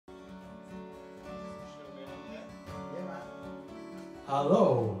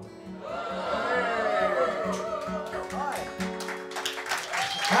Hello.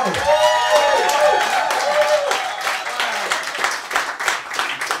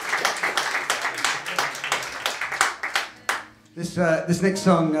 This next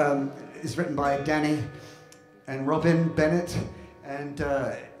song is written by Danny and Robin Bennett, and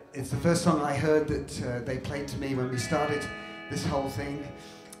it's the first song I heard that they played to me when we started this whole thing.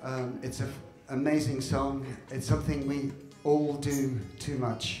 It's an amazing song. It's something we all do too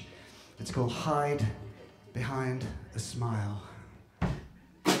much. It's called Hide Behind a Smile.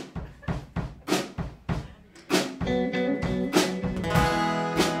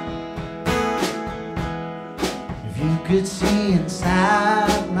 If you could see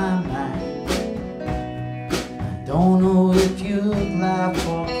inside my mind, I don't know if you'd laugh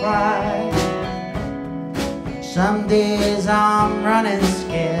or cry. Some days I'm running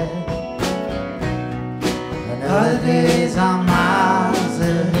scared, and other days I'm miles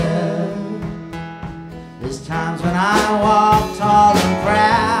ahead. There's times when I walk tall and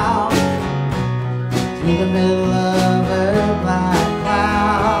proud through the middle of a black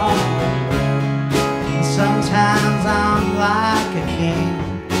cloud. And sometimes I'm like a king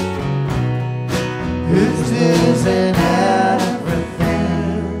who's losing everything.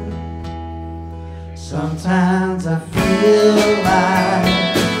 Sometimes I feel like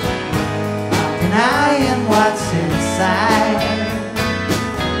I'm denying what's inside.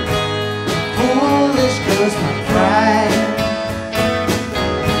 Foolish goes my pride.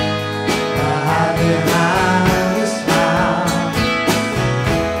 I hide behind a smile.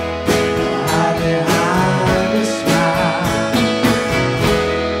 I hide behind a smile.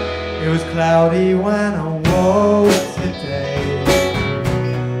 It was cloudy when I woke today.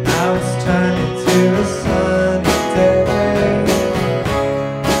 Now it's turning to a sunny day.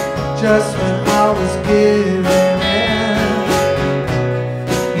 Just when I was giving in,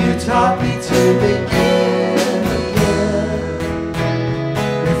 you taught me to begin again.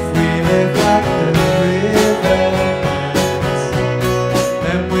 If we live like the rivers,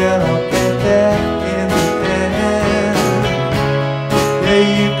 then we'll all get there in the end. Yeah,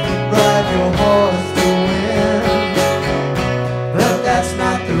 you could ride your horse to win, but that's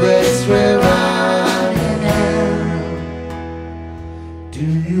not the race we're running in. Do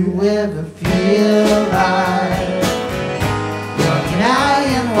you ever feel like you're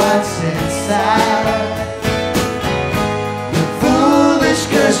denying what's inside? You're foolish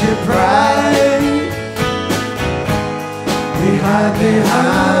 'cause you're pride. We hide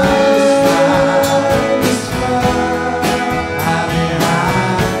behind a smile. Hide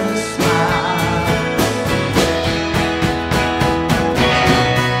behind a smile.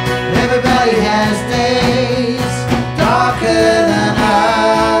 Everybody has days darker than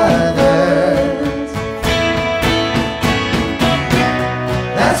others.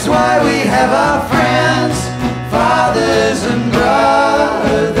 That's why we have our friends, fathers and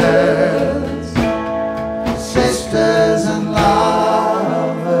brothers, sisters and lovers.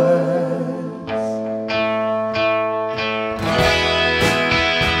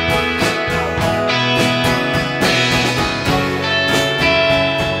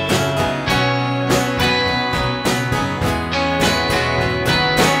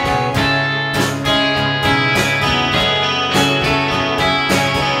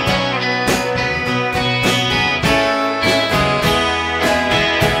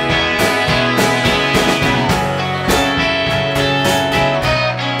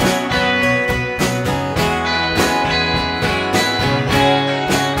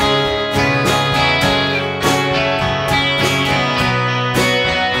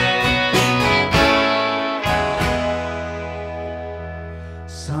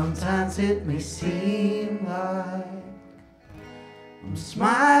 Sometimes it may seem like I'm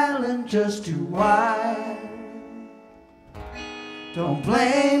smiling just too wide. Don't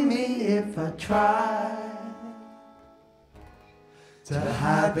blame me if I try to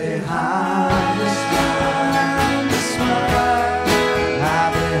hide behind a smile.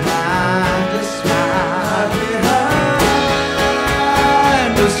 Hide behind a smile. Hide behind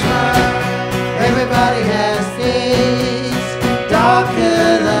a smile. Everybody has days darker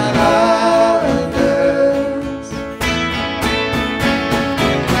than others.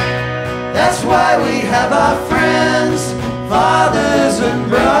 That's why we have our friends, fathers and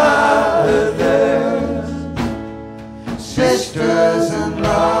brothers, sisters and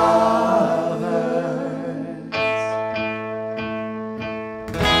lovers.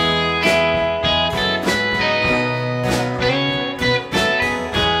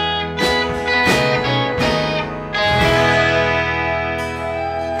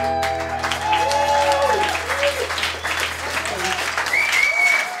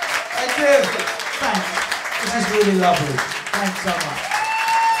 This is really lovely. Thanks so much.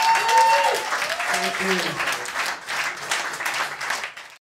 Thank you.